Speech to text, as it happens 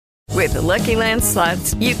With the Lucky Land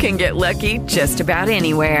Slots, you can get lucky just about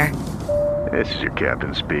anywhere. This is your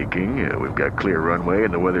captain speaking. We've got clear runway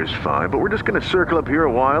and the weather's fine, but we're just going to circle up here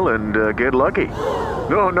a while and get lucky.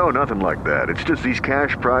 No, nothing like that. It's just these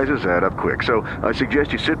cash prizes add up quick. So I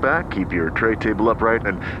suggest you sit back, keep your tray table upright,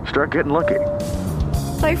 and start getting lucky.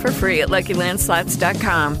 Play for free at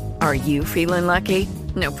LuckyLandSlots.com. Are you feeling lucky?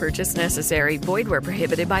 No purchase necessary. Void where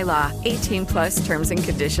prohibited by law. 18 plus terms and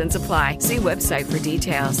conditions apply. See website for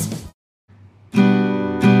details.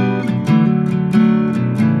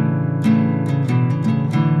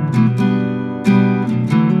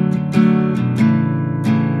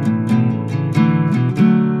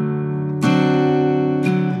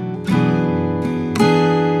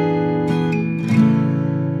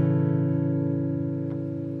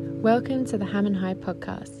 Welcome to the Ham and High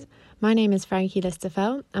podcast. My name is Frankie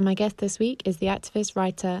Lister-Fell, and my guest this week is the activist,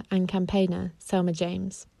 writer and campaigner Selma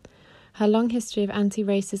James. Her long history of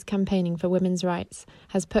anti-racist campaigning for women's rights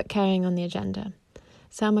has put caring on the agenda.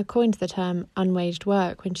 Selma coined the term unwaged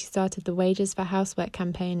work when she started the Wages for Housework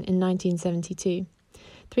Campaign in 1972.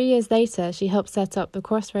 3 years later, she helped set up the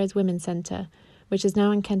Crossroads Women's Centre, which is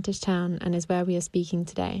now in Kentish town and is where we are speaking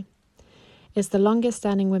today. It's the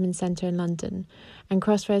longest-standing women's centre in London, and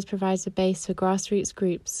Crossroads provides a base for grassroots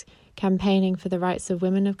groups campaigning for the rights of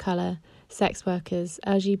women of colour, sex workers,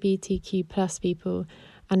 LGBTQ+ people,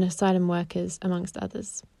 and asylum workers, amongst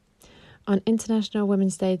others. On International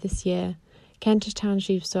Women's Day this year, Kentish Town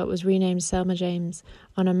Sheepstop was renamed Selma James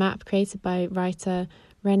on a map created by writer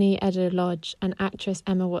Rennie Eddo-Lodge and actress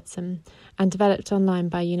Emma Watson, and developed online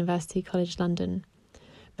by University College London.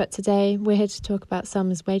 But today, we're here to talk about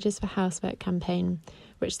Selma's Wages for Housework campaign,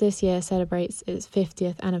 which this year celebrates its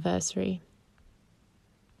 50th anniversary.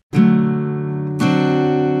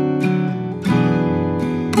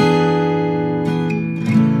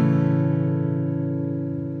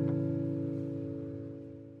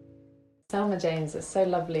 Selma James, it's so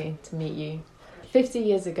lovely to meet you. 50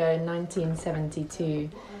 years ago, in 1972,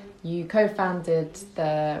 you co-founded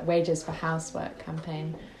the Wages for Housework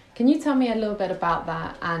campaign. Can you tell me a little bit about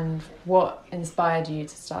that and what inspired you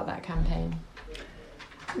to start that campaign?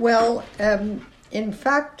 Well, in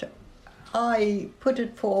fact, I put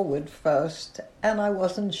it forward first, and I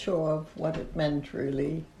wasn't sure of what it meant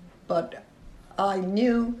really, but I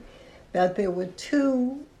knew that there were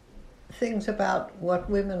two things about what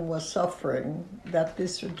women were suffering that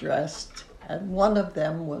this addressed, and one of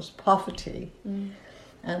them was poverty.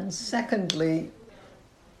 And secondly,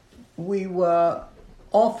 we were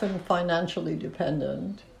often financially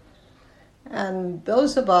dependent. And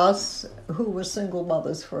those of us who were single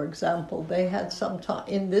mothers, for example, they had some time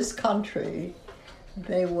in this country,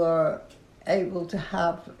 they were able to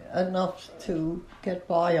have enough to get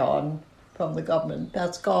by on from the government.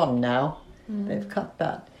 That's gone now. They've cut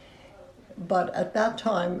that. But at that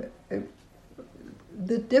time,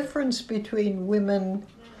 the difference between women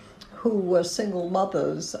who were single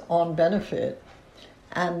mothers on benefit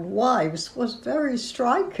and wives was very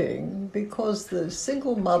striking, because the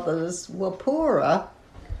single mothers were poorer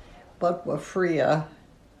but were freer.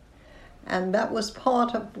 And that was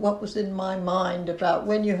part of what was in my mind about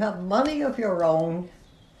when you have money of your own,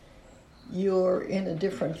 you're in a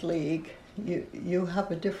different league. You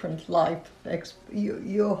have a different life.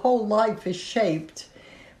 Your whole life is shaped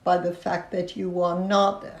by the fact that you are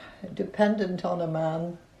not dependent on a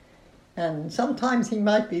man. And sometimes he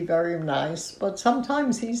might be very nice, but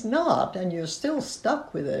sometimes he's not, and you're still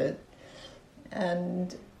stuck with it.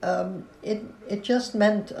 And it just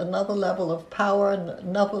meant another level of power and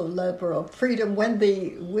another level of freedom. When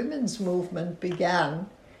the women's movement began,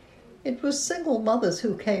 it was single mothers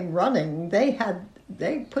who came running.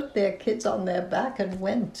 They put their kids on their back and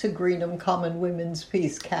went to Greenham Common Women's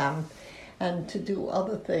Peace Camp and to do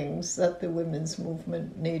other things that the women's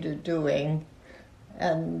movement needed doing.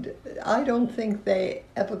 And I don't think they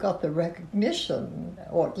ever got the recognition,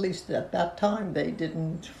 or at least at that time they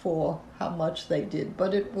didn't, for how much they did.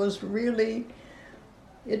 But it was really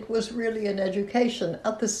an education.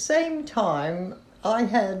 At the same time, I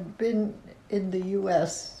had been in the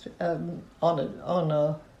U.S. on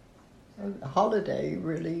a holiday,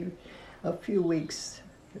 really, a few weeks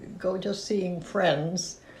ago, just seeing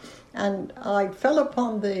friends, and I fell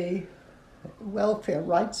upon the welfare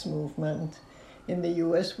rights movement in the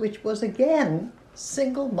U.S., which was again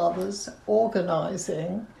single mothers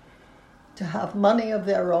organizing to have money of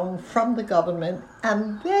their own from the government,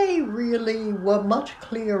 and they really were much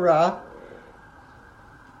clearer.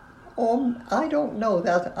 I don't know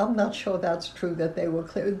that, I'm not sure that's true that they were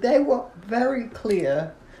clear. They were very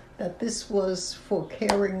clear that this was for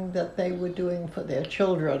caring that they were doing for their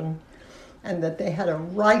children, and that they had a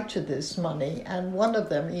right to this money. And one of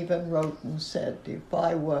them even wrote and said, if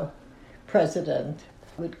I were president,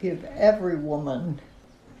 I would give every woman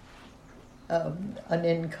an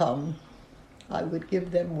income. I would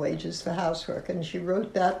give them wages for housework. And she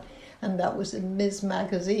wrote that, and that was in Ms.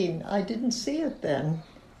 Magazine. I didn't see it then.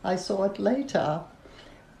 I saw it later.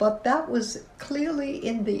 But that was clearly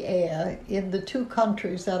in the air in the two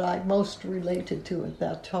countries that I most related to at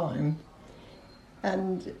that time.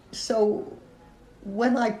 And so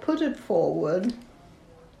when I put it forward,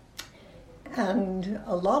 and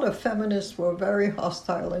a lot of feminists were very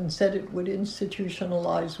hostile and said it would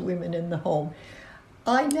institutionalize women in the home,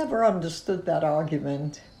 I never understood that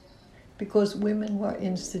argument, because women were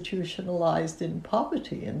institutionalized in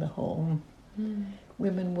poverty in the home.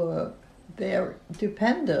 Women were there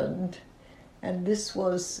dependent, and this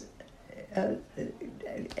was,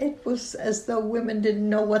 it was as though women didn't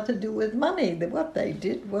know what to do with money. What they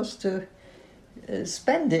did was to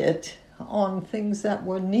spend it on things that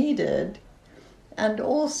were needed, and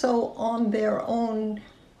also on their own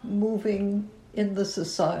moving in the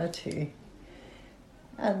society.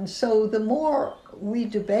 And so the more we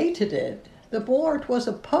debated it, the more it was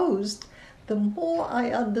opposed, the more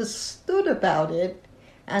I understood about it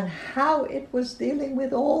and how it was dealing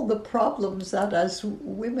with all the problems that as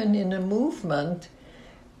women in a movement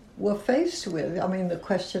were faced with. I mean, the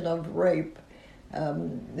question of rape,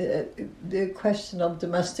 the question of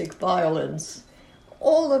domestic violence,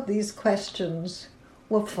 all of these questions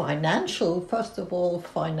were financial, first of all,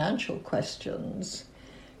 financial questions.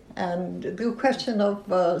 And the question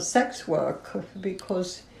of sex work,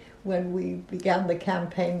 because when we began the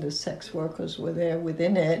campaign, the sex workers were there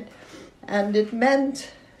within it. And it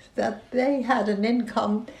meant that they had an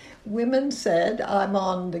income. Women said, I'm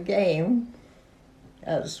on the game,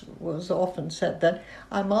 as was often said, that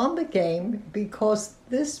I'm on the game because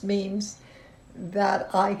this means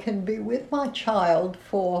that I can be with my child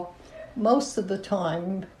for most of the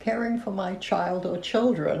time, caring for my child or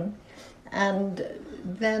children, and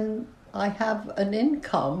then I have an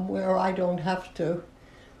income where I don't have to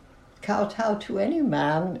kowtow to any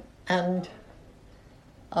man, and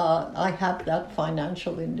I have that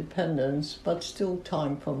financial independence, but still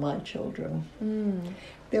time for my children.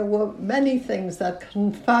 There were many things that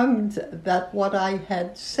confirmed that what I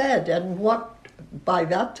had said, and what by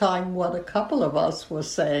that time what a couple of us were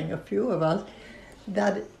saying, a few of us,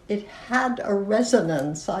 that it had a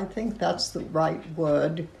resonance. I think that's the right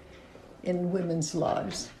word in women's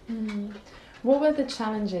lives. What were the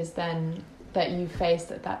challenges then that you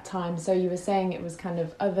faced at that time? So you were saying it was kind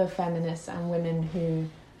of other feminists and women who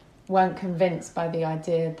weren't convinced by the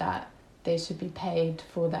idea that they should be paid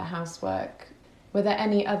for their housework. Were there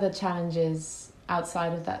any other challenges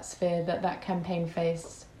outside of that sphere that campaign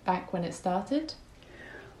faced back when it started?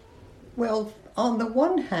 Well, on the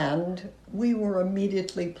one hand, we were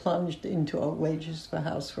immediately plunged into a wages for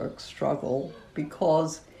housework struggle,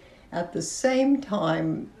 because at the same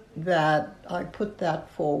time that I put that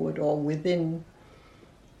forward, or within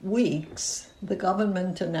weeks, the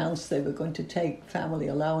government announced they were going to take family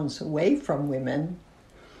allowance away from women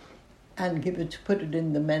and put it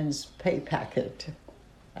in the men's pay packet,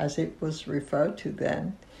 as it was referred to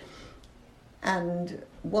then. And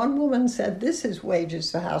one woman said, this is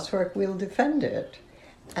wages for housework, we'll defend it.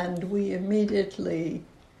 And we immediately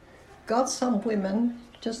got some women,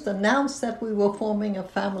 just announced that we were forming a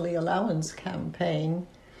family allowance campaign.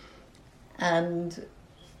 And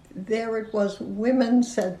there it was, women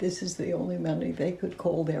said this is the only money they could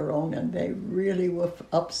call their own, and they really were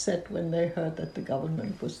upset when they heard that the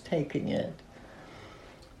government was taking it.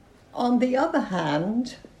 On the other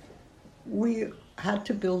hand, we had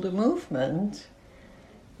to build a movement.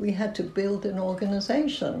 We had to build an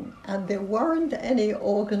organization, and there weren't any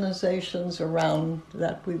organizations around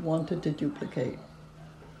that we wanted to duplicate.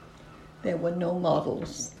 There were no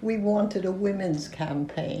models. We wanted a women's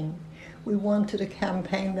campaign. We wanted a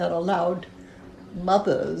campaign that allowed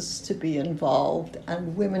mothers to be involved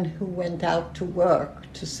and women who went out to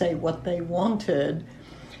work to say what they wanted,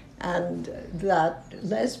 and that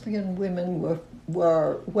lesbian women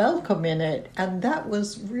were welcome in it. And that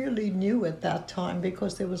was really new at that time,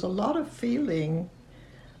 because there was a lot of feeling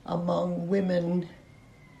among women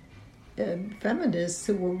feminists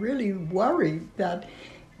who were really worried that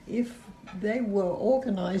if they were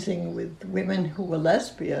organizing with women who were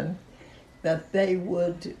lesbian, that they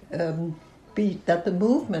would that the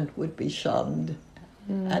movement would be shunned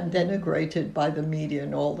and denigrated by the media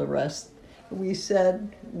and all the rest. We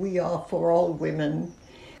said, we are for all women.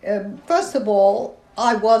 First of all,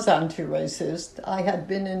 I was anti-racist. I had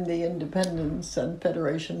been in the independence and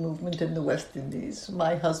federation movement in the West Indies.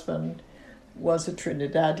 My husband was a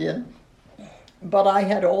Trinidadian, but I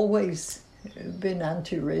had always been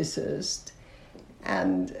anti-racist,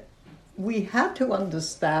 and we had to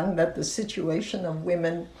understand that the situation of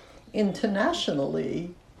women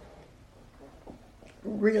internationally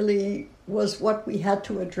really was what we had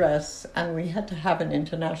to address, and we had to have an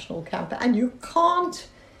international campaign. And you can't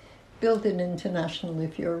build an international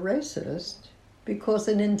if you're a racist, because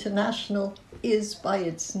an international is by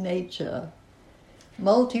its nature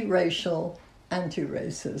multiracial,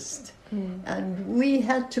 anti-racist. And we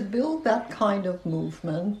had to build that kind of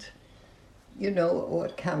movement, or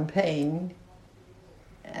campaign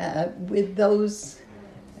with those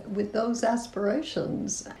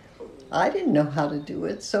aspirations. I didn't know how to do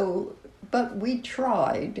it, but we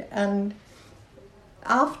tried. And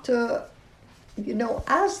after,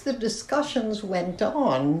 as the discussions went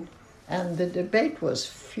on and the debate was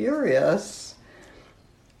furious,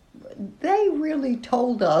 they really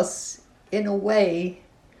told us, in a way,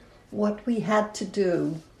 what we had to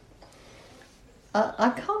do. I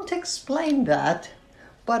can't explain that,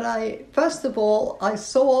 but first of all, I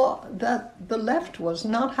saw that the left was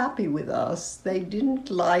not happy with us. They didn't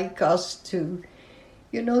like us to,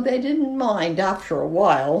 they didn't mind, after a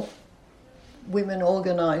while, women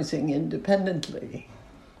organizing independently.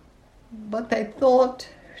 But they thought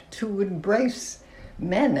to embrace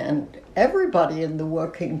men and everybody in the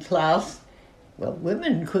working class, well,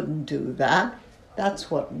 women couldn't do that.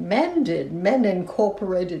 That's what men did. Men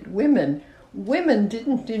incorporated women. Women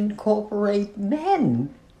didn't incorporate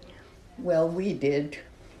men. Well, we did,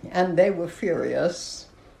 and they were furious.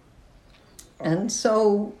 And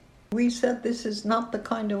so we said, this is not the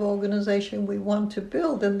kind of organization we want to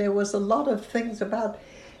build. And there was a lot of things about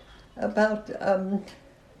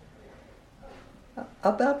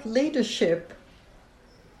leadership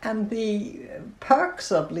and the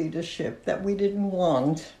perks of leadership that we didn't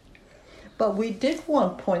want. But we did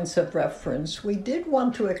want points of reference. We did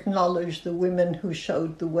want to acknowledge the women who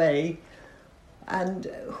showed the way, and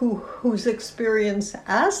whose experience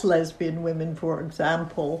as lesbian women, for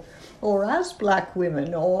example, or as black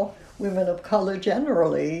women, or women of color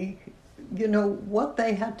generally, what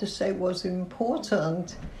they had to say was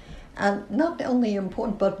important. And not only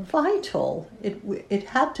important, but vital. It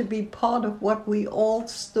had to be part of what we all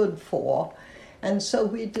stood for. And so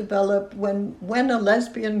we developed, when a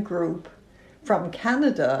lesbian group from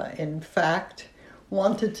Canada, in fact,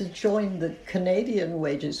 wanted to join the Canadian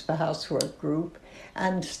Wages for Housework group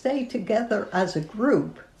and stay together as a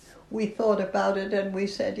group, we thought about it and we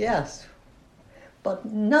said yes. But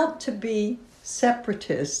not to be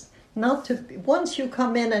separatist. Once you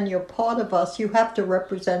come in and you're part of us, you have to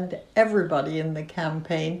represent everybody in the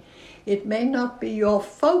campaign. It may not be your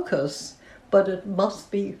focus, but it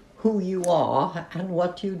must be who you are and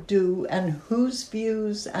what you do and whose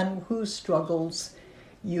views and whose struggles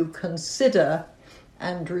you consider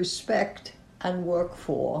and respect and work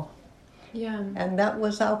for. Yeah. And that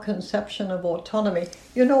was our conception of autonomy.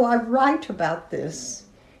 I write about this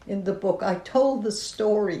in the book. I told the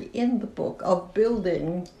story in the book of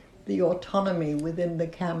building the autonomy within the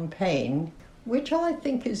campaign, which I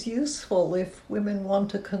think is useful if women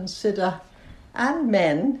want to consider, and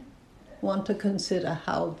men want to consider,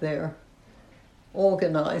 how they're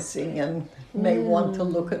organizing and may want to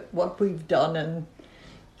look at what we've done and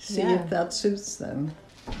see if that suits them.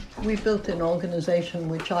 We built an organization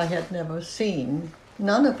which I had never seen.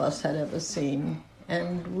 None of us had ever seen.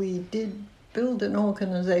 And we did build an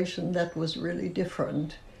organization that was really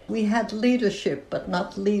different. We had leadership, but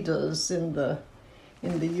not leaders in the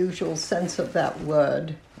usual sense of that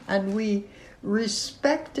word. And we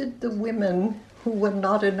respected the women who were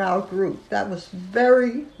not in our group. That was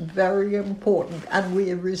very, very important. And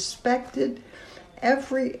we respected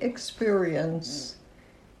every experience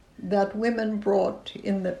that women brought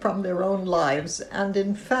from their own lives. And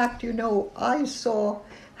in fact, I saw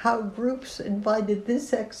how groups invited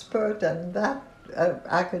this expert and that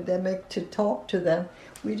academic to talk to them.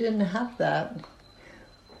 We didn't have that.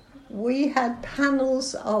 We had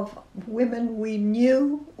panels of women we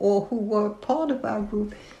knew or who were part of our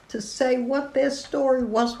group to say what their story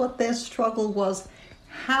was, what their struggle was,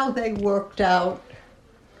 how they worked out,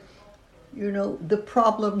 the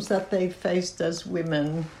problems that they faced as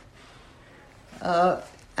women.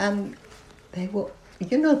 And they were,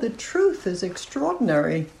 the truth is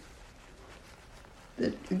extraordinary.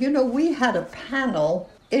 We had a panel.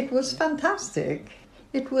 It was fantastic.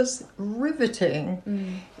 It was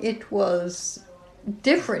riveting. It was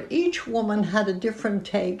different. Each woman had a different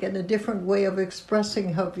take and a different way of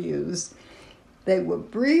expressing her views. They were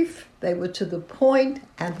brief, they were to the point,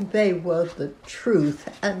 and they were the truth.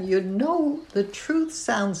 And you know, the truth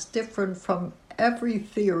sounds different from every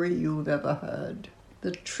theory you've ever heard.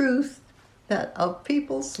 The truth that of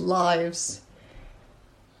people's lives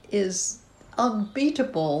is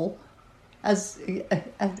unbeatable as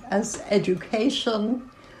education,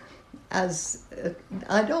 as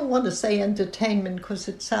I don't want to say entertainment because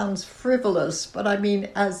it sounds frivolous, but I mean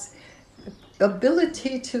as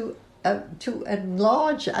ability to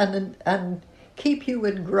enlarge and keep you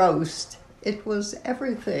engrossed. It was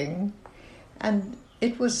everything, and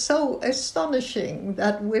it was so astonishing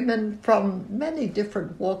that women from many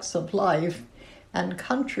different walks of life and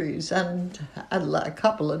countries and a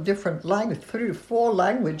couple of different languages, 3 or 4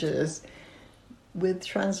 languages with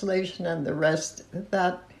translation and the rest,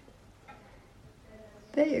 that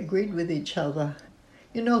they agreed with each other.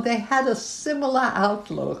 You know, they had a similar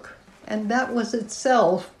outlook, and that was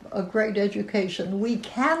itself a great education. We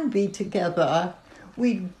can be together.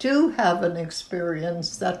 We do have an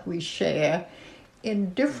experience that we share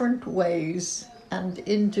in different ways and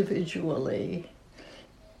individually.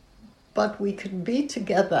 But we can be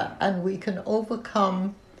together and we can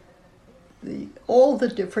overcome all the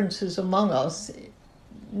differences among us,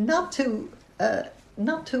 not to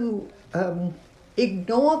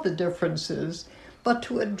ignore the differences, but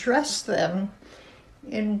to address them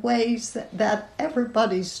in ways that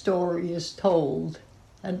everybody's story is told,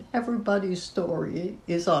 and everybody's story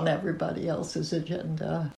is on everybody else's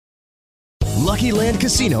agenda. Lucky Land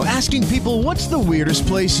Casino, asking people, what's the weirdest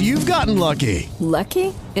place you've gotten lucky?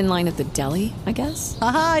 Lucky? In line at the deli, I guess?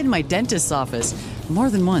 Aha, in my dentist's office. More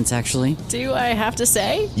than once, actually. Do I have to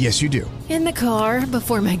say? Yes, you do. In the car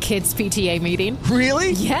before my kids' PTA meeting.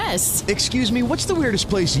 Really? Yes. Excuse me, what's the weirdest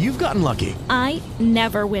place you've gotten lucky? I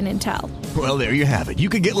never win and tell. Well, there you have it. You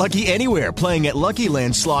can get lucky anywhere, playing at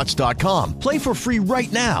LuckyLandSlots.com. Play for free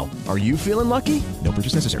right now. Are you feeling lucky? No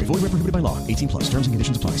purchase necessary. Void where prohibited by law. 18+. Terms and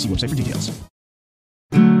conditions apply. See website for details.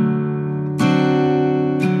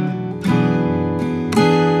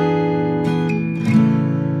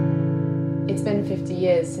 It's been 50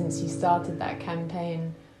 years since you started that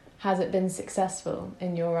campaign. Has it been successful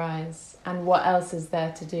in your eyes? And what else is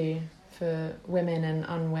there to do for women and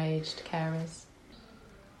unwaged carers?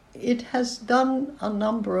 It has done a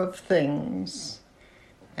number of things,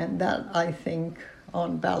 and that, I think,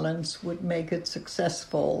 on balance, would make it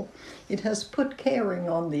successful. It has put caring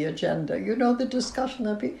on the agenda. You know, the discussion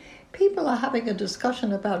of people are having a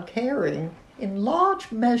discussion about caring in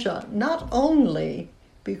large measure, not only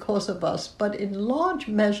because of us, but in large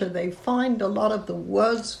measure they find a lot of the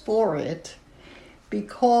words for it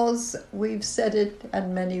because we've said it,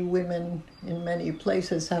 and many women in many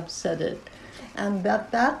places have said it. And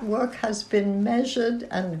that work has been measured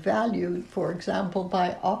and valued, for example,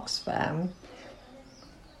 by Oxfam.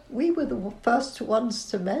 We were the first ones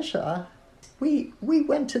to measure. We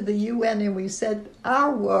went to the UN and we said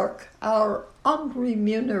our work, our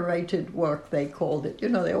unremunerated work, they called it. You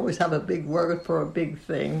know, they always have a big word for a big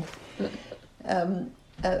thing.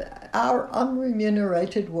 Our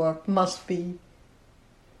unremunerated work must be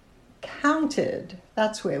counted.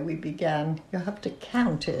 That's where we began. You have to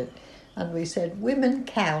count it. And we said, women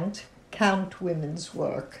count women's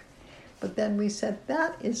work. But then we said,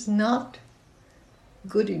 that is not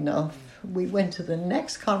good enough. We went to the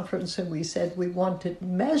next conference and we said we want it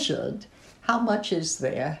measured. How much is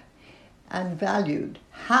there? And valued.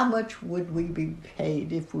 How much would we be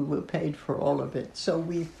paid if we were paid for all of it? So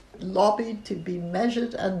we lobbied to be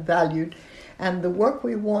measured and valued. And the work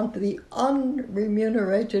we want, the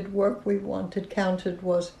unremunerated work we wanted counted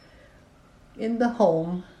was in the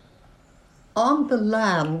home, on the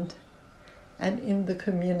land, and in the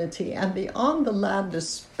community. And the on the land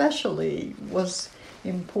especially was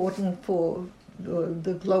important for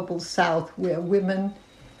the global south, where women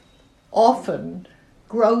often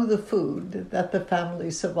grow the food that the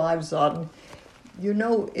family survives on. You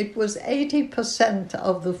know, it was 80%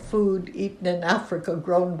 of the food eaten in Africa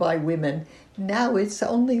grown by women. Now it's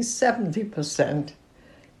only 70%,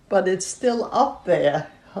 but it's still up there.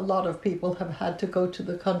 A lot of people have had to go to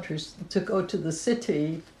the countries, to go to the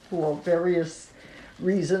city for various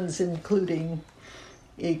reasons, including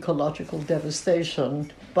ecological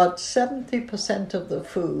devastation. But 70% of the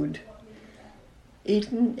food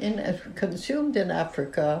consumed in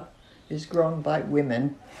Africa is grown by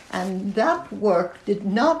women. And that work did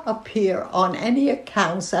not appear on any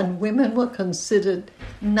accounts, and women were considered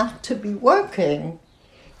not to be working.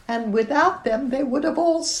 And without them, they would have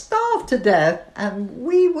all starved to death. And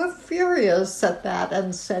we were furious at that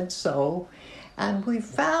and said so. And we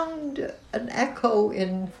found an echo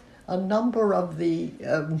in a number of the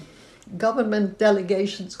government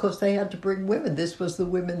delegations, because they had to bring women. This was the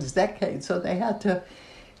women's decade, so they had to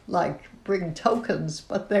bring tokens,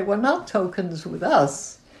 but they were not tokens with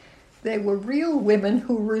us. They were real women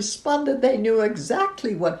who responded. They knew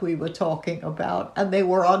exactly what we were talking about, and they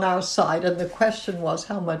were on our side. And the question was,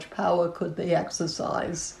 how much power could they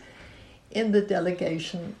exercise in the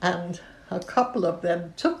delegation? And a couple of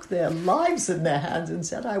them took their lives in their hands and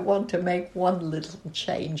said, I want to make one little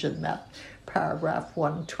change in that paragraph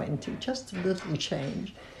 120, just a little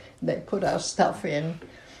change. They put our stuff in,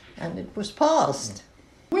 and it was passed.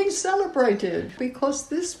 We celebrated because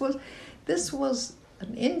this was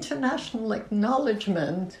an international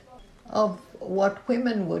acknowledgement of what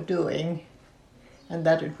women were doing, and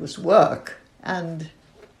that it was work, and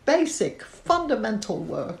basic, fundamental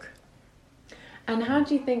work. And how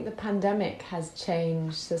do you think the pandemic has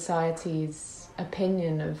changed society's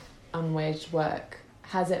opinion of unwaged work?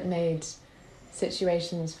 Has it made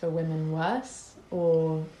situations for women worse,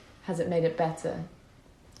 or has it made it better?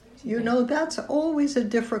 You know, that's always a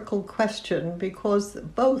difficult question, because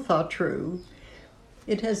both are true.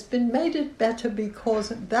 It has been made it better because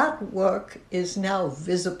that work is now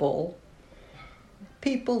visible.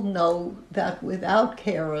 People know that without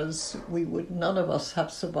carers, none of us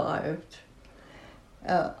have survived.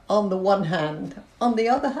 On the one hand. On the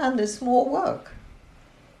other hand, it's more work.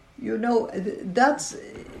 You know, that's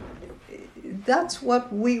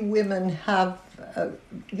what we women have.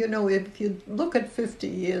 You know, if you look at 50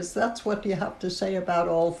 years, that's what you have to say about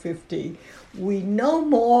all 50. We know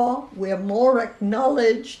more, we're more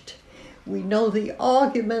acknowledged, we know the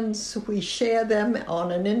arguments, we share them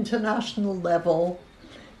on an international level,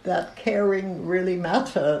 that caring really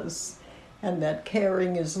matters, and that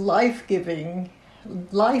caring is life-giving,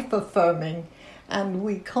 life-affirming, and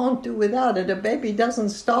we can't do without it. A baby doesn't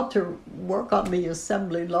start to work on the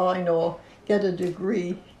assembly line or get a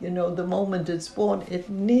degree, you know, the moment it's born. It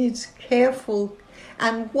needs careful.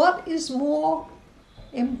 And what is more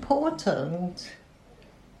important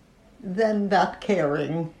than that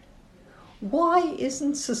caring? Why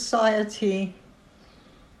isn't society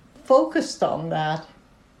focused on that?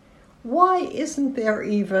 Why isn't there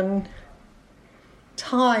even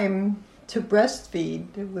time to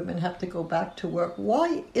breastfeed? The women have to go back to work.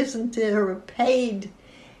 Why isn't there a paid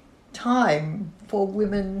time for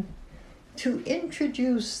women to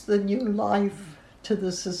introduce the new life to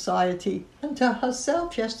the society, and to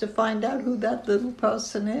herself? She has to find out who that little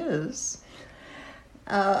person is.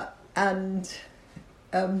 But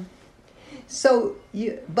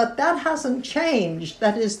that hasn't changed.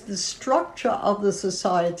 That is, the structure of the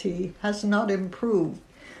society has not improved.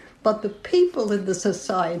 But the people in the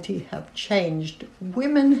society have changed.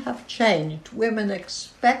 Women have changed. Women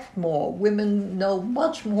expect more. Women know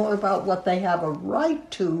much more about what they have a right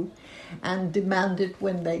to, and demand it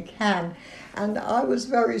when they can. And I was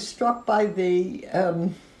very struck by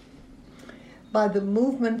the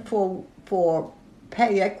movement for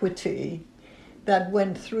pay equity that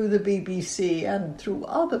went through the BBC and through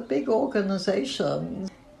other big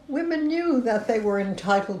organizations. Women knew that they were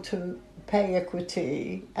entitled to pay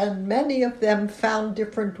equity, and many of them found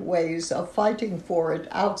different ways of fighting for it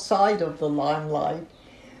outside of the limelight.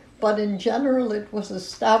 But in general, it was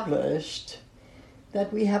established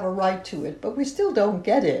that we have a right to it, but we still don't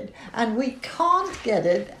get it. And we can't get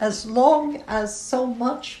it as long as so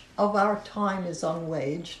much of our time is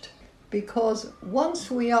unwaged. Because once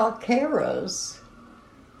we are carers,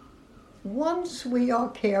 once we are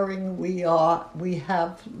caring, we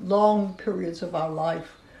have long periods of our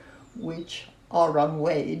life which are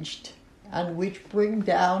unwaged and which bring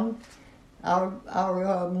down our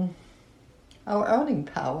earning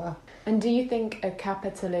power. And do you think a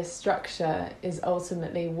capitalist structure is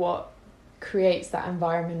ultimately what creates that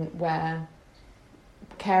environment where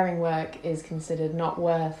caring work is considered not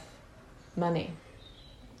worth money?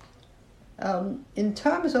 In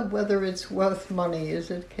terms of whether it's worth money,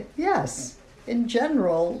 yes. In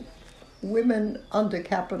general, women under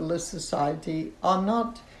capitalist society are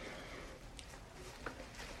not.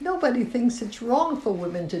 Nobody thinks it's wrong for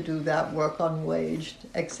women to do that work unwaged,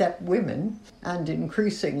 except women, and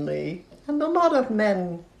increasingly. And a lot of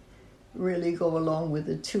men really go along with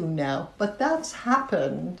it too now. But that's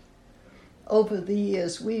happened over the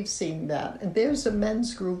years. We've seen that. And there's a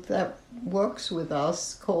men's group that works with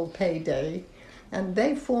us called Payday, and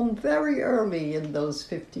they formed very early in those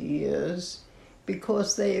 50 years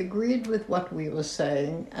because they agreed with what we were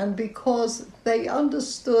saying, and because they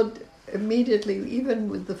understood immediately, even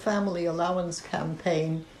with the family allowance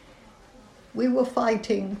campaign, we were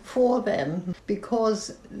fighting for them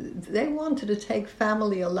because they wanted to take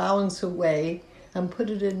family allowance away and put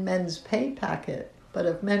it in men's pay packet. But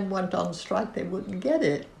if men went on strike, they wouldn't get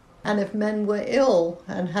it. And if men were ill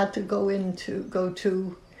and had to go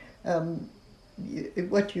to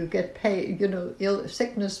what you get paid,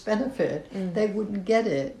 sickness benefit, they wouldn't get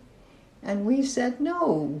it. And we said,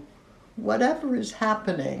 no, whatever is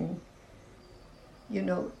happening,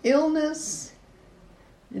 illness,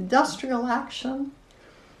 industrial action,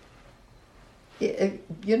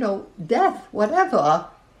 death, whatever,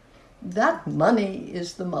 that money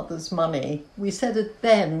is the mother's money. We said it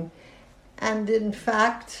then, and in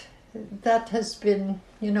fact, that has been,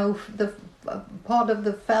 the part of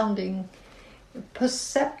the founding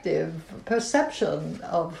perception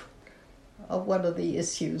of what are the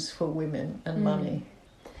issues for women and money.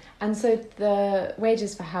 And so the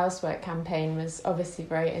Wages for Housework campaign was obviously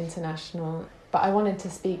very international, but I wanted to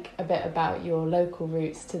speak a bit about your local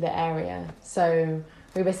roots to the area. So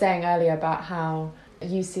we were saying earlier about how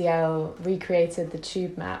UCL recreated the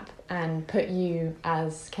tube map and put you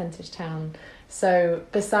as Kentish Town. So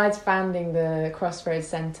besides founding the Crossroads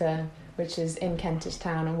Centre, which is in Kentish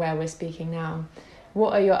Town and where we're speaking now,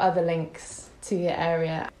 what are your other links to your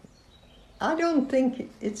area? I don't think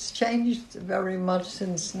it's changed very much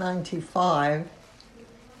since 95,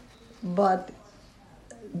 but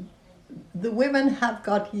the women in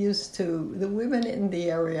the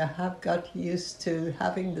area have got used to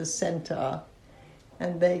having the centre,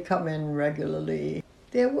 and they come in regularly.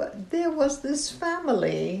 There was this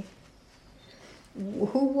family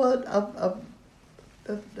who were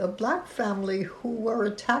a black family who were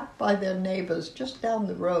attacked by their neighbors just down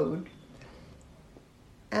the road.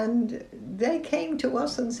 And they came to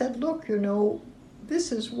us and said, look,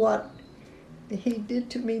 this is what he did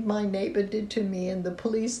to me, my neighbor did to me, and the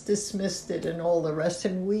police dismissed it and all the rest,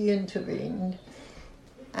 and we intervened.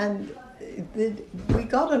 And we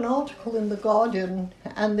got an article in The Guardian,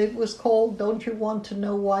 and it was called, Don't You Want to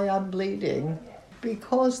Know Why I'm Bleeding?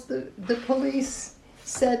 Because the police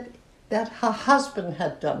said that her husband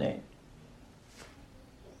had done it.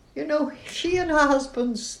 She and her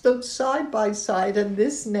husband stood side by side, and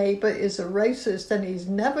this neighbor is a racist and he's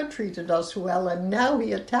never treated us well, and now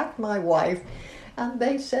he attacked my wife, and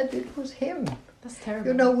they said it was him. That's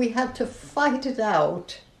terrible. We had to fight it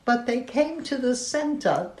out, but they came to the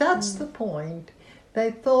center. That's the point.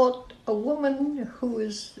 They thought a woman who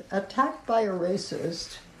is attacked by a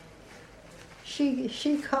racist,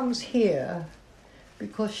 she comes here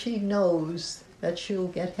because she knows that she'll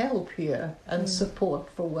get help here and support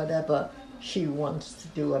for whatever she wants to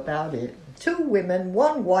do about it. 2 women,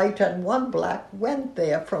 one white and one black, went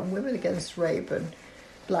there from Women Against Rape and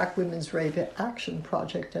Black Women's Rape Action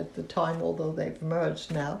Project at the time, although they've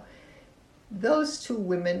merged now. Those 2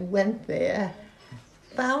 women went there,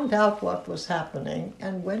 found out what was happening,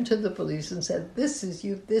 and went to the police and said, this is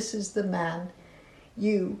you, this is the man,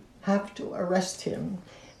 you have to arrest him.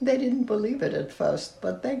 They didn't believe it at first,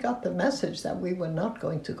 but they got the message that we were not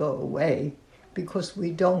going to go away, because we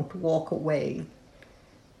don't walk away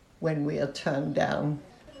when we are turned down.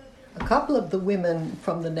 A couple of the women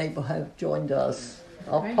from the neighborhood have joined us,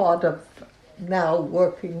 are part of now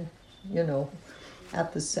working,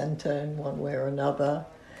 at the center in one way or another.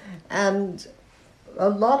 And a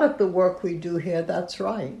lot of the work we do here, that's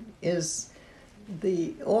right, is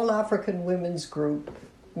the All African Women's Group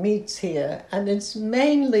meets here, and it's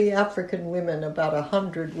mainly African women, about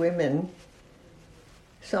 100 women.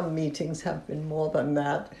 Some meetings have been more than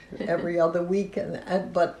that, every other week,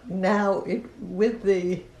 but now with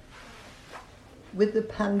the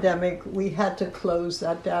pandemic, we had to close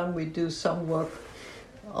that down. We do some work,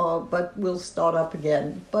 but we'll start up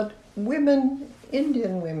again. But women,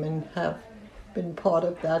 Indian women, have been part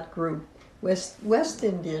of that group. West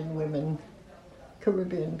Indian women,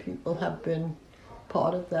 Caribbean people, have been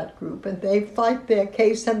part of that group, and they fight their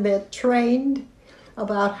case, and they're trained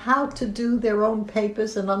about how to do their own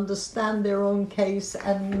papers and understand their own case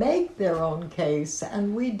and make their own case,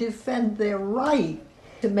 and we defend their right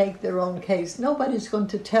to make their own case. Nobody's going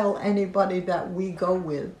to tell anybody that we go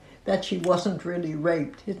with that she wasn't really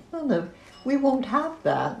raped. We won't have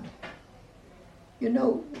that.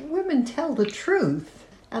 Women tell the truth,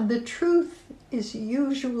 and the truth is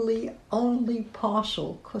usually only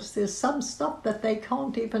partial, because there's some stuff that they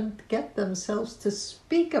can't even get themselves to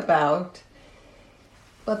speak about,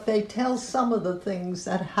 but they tell some of the things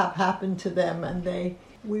that have happened to them, and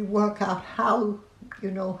we work out how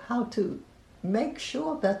to make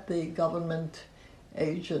sure that the government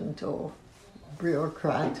agent or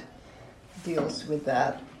bureaucrat deals with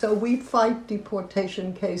that. So we fight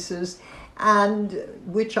deportation cases, and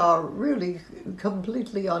which are really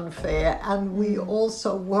completely unfair. And we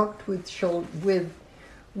also worked with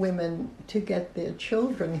women to get their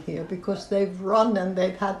children here because they've run and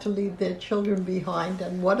they've had to leave their children behind.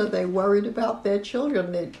 And what are they worried about? Their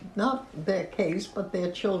children. Not their case, but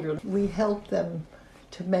their children. We help them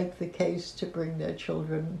to make the case to bring their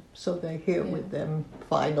children so they're here with them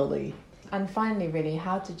finally. And finally, really,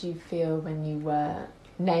 how did you feel when you were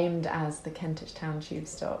named as the Kentish Town Tube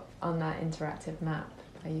Stop on that interactive map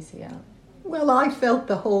by UCL? Well, I felt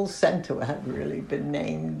the whole centre had really been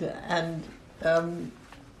named, and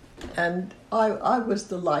I was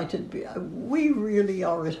delighted. We really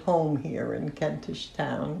are at home here in Kentish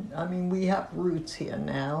Town. I mean, we have roots here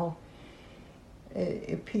now,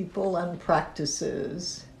 people and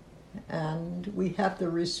practices, and we have the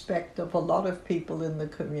respect of a lot of people in the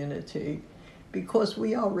community because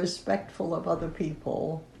we are respectful of other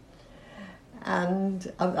people. And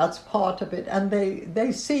that's part of it. And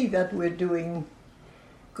they see that we're doing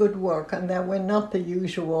good work and that we're not the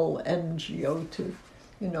usual NGO to,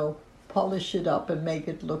 polish it up and make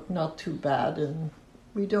it look not too bad. And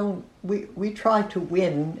we try to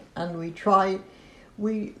win, and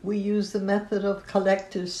we use the method of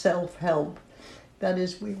collective self-help. That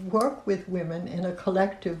is, we work with women in a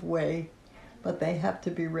collective way, but they have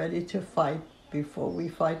to be ready to fight before we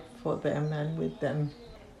fight for them and with them.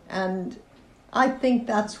 And I think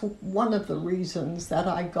that's one of the reasons that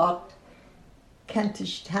I got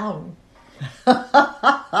Kentish Town.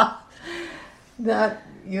 That,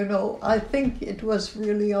 I think it was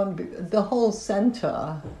really on the whole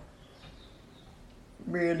centre,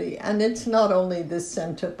 really. And it's not only this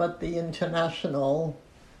centre, but the international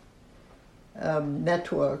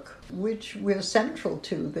network, which we're central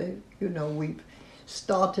to. We've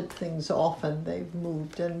started things off and they've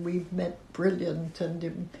moved, and we've met brilliant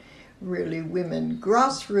and really women,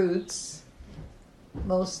 grassroots,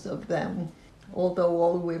 most of them, although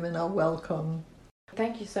all women are welcome.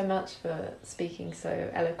 Thank you so much for speaking so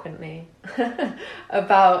eloquently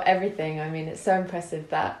about everything. I mean, it's so impressive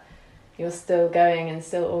that you're still going and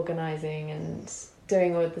still organising and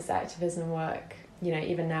doing all of this activism work,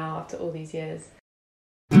 even now after all these years.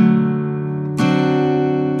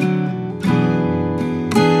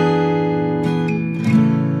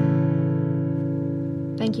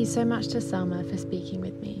 Thank you so much to Selma for speaking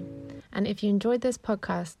with me. And if you enjoyed this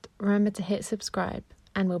podcast, remember to hit subscribe,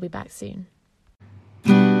 and we'll be back soon.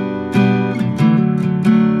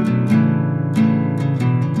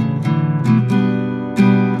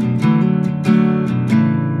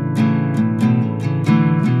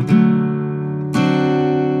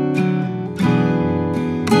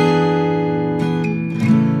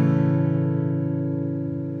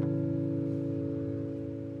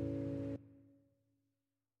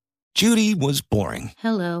 Judy was boring.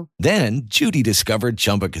 Hello. Then Judy discovered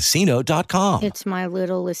ChumbaCasino.com. It's my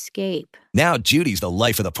little escape. Now Judy's the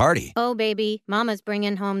life of the party. Oh, baby, mama's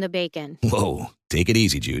bringing home the bacon. Whoa, take it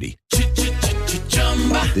easy, Judy.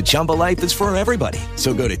 The Chumba life is for everybody.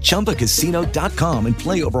 So go to ChumbaCasino.com and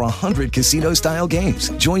play over 100 casino-style games.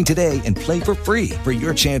 Join today and play for free for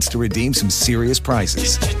your chance to redeem some serious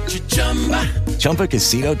prizes.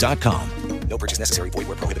 ChumbaCasino.com. No purchase necessary. Void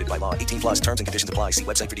where prohibited by law. 18+ terms and conditions apply. See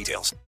website for details.